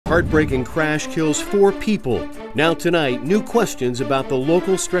Heartbreaking crash kills 4 people. Now tonight, new questions about the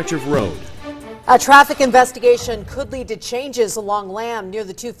local stretch of road. A traffic investigation could lead to changes along Lamb near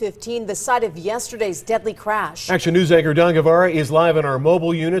the 215, the site of yesterday's deadly crash. Action News anchor Don Guevara is live in our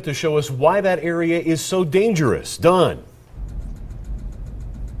mobile unit to show us why that area is so dangerous. Don.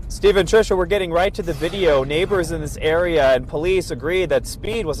 Steve and Tricia, we're getting right to the video. Neighbors in this area and police agree that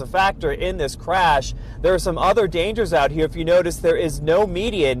speed was a factor in this crash. There are some other dangers out here. If you notice, there is no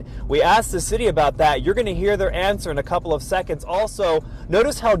median. We asked the city about that. You're going to hear their answer in a couple of seconds. Also,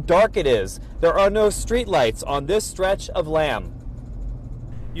 notice how dark it is. There are no street lights on this stretch of Lamb.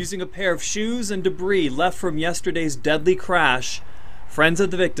 Using a pair of shoes and debris left from yesterday's deadly crash, friends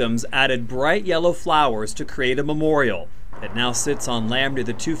of the victims added bright yellow flowers to create a memorial. It now sits on Lamb near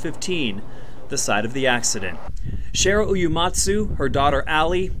the 215, the site of the accident. Shara Uyumatsu, her daughter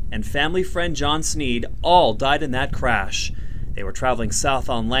Allie, and family friend John Sneed all died in that crash. They were traveling south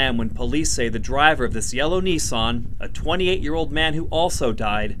on Lamb when police say the driver of this yellow Nissan, a 28-year-old man who also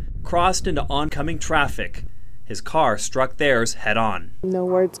died, crossed into oncoming traffic. His car struck theirs head-on. No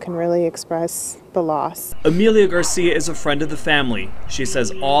words can really express the loss. Amelia Garcia is a friend of the family. She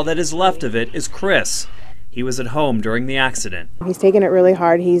says all that is left of it is Chris. He was at home during the accident. He's taken it really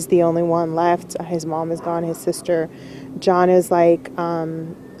hard. He's the only one left. His mom is gone, his sister. John is like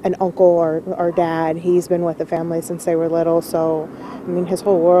an uncle or dad. He's been with the family since they were little, so I mean his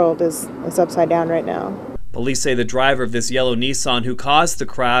whole world is upside down right now. Police say the driver of this yellow Nissan who caused the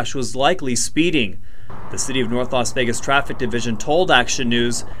crash was likely speeding. The City of North Las Vegas Traffic Division told Action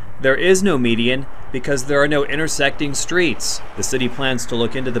News there is no median because there are no intersecting streets. The city plans to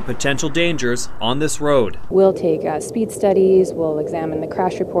look into the potential dangers on this road. We'll take speed studies, we'll examine the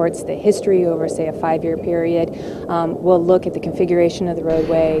crash reports, the history over, say, a 5-year period. We'll look at the configuration of the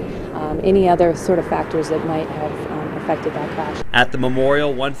roadway, any other sort of factors that might have affected that crash. At the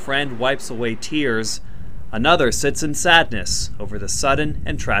memorial, one friend wipes away tears. Another sits in sadness over the sudden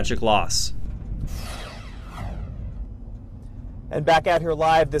and tragic loss. And back out here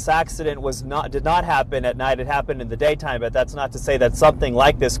live, this accident did not happen at night. It happened in the daytime, but that's not to say that something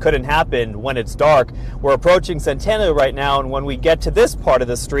like this couldn't happen when it's dark. We're approaching Centennial right now, and when we get to this part of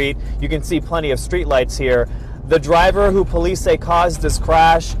the street, you can see plenty of street lights here. The driver who police say caused this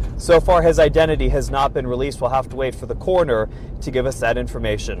crash, so far his identity has not been released. We'll have to wait for the coroner to give us that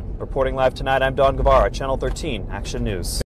information. Reporting live tonight, I'm Don Guevara, Channel 13, Action News.